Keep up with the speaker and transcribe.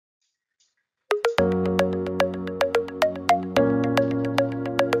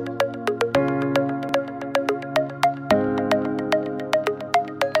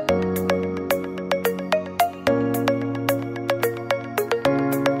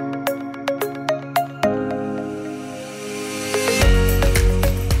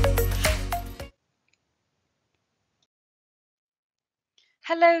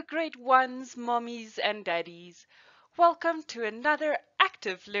Hello, grade ones, mommies, and daddies. Welcome to another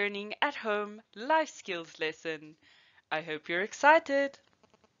active learning at home life skills lesson. I hope you're excited.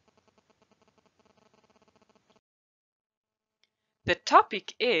 The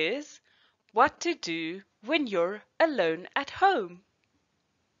topic is what to do when you're alone at home.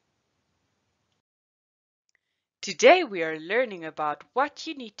 Today we are learning about what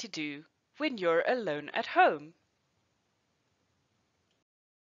you need to do when you're alone at home.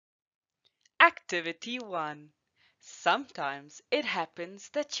 Activity 1. Sometimes it happens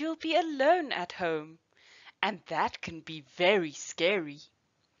that you'll be alone at home, and that can be very scary.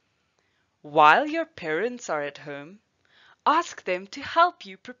 While your parents are at home, ask them to help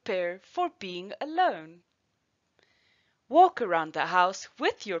you prepare for being alone. Walk around the house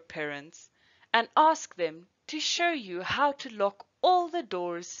with your parents and ask them to show you how to lock all the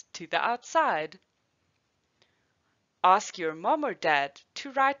doors to the outside. Ask your mom or dad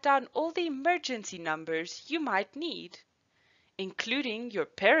to write down all the emergency numbers you might need, including your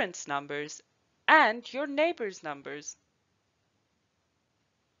parents' numbers and your neighbors' numbers.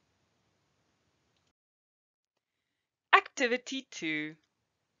 Activity 2.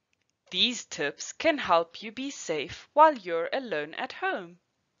 These tips can help you be safe while you're alone at home.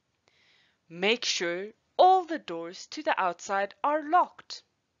 Make sure all the doors to the outside are locked.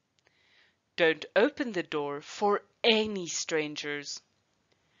 Don't open the door for any strangers.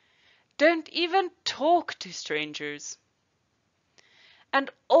 Don't even talk to strangers. And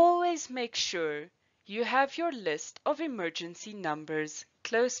always make sure you have your list of emergency numbers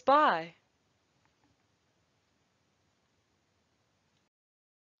close by.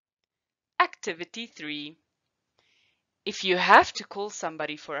 Activity 3. If you have to call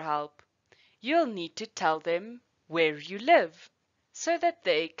somebody for help, you'll need to tell them where you live so that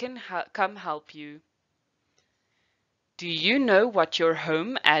they can come help you. Do you know what your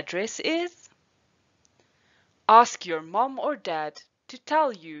home address is? Ask your mom or dad to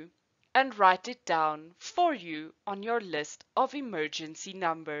tell you and write it down for you on your list of emergency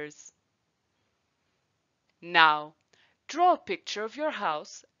numbers. Now, draw a picture of your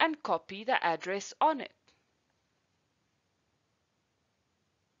house and copy the address on it.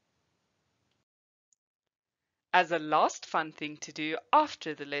 As a last fun thing to do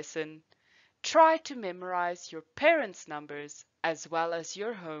after the lesson, try to memorize your parents' numbers as well as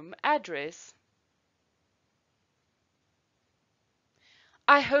your home address.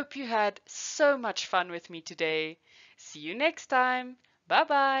 I hope you had so much fun with me today. See you next time. Bye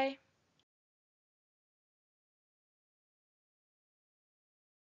bye.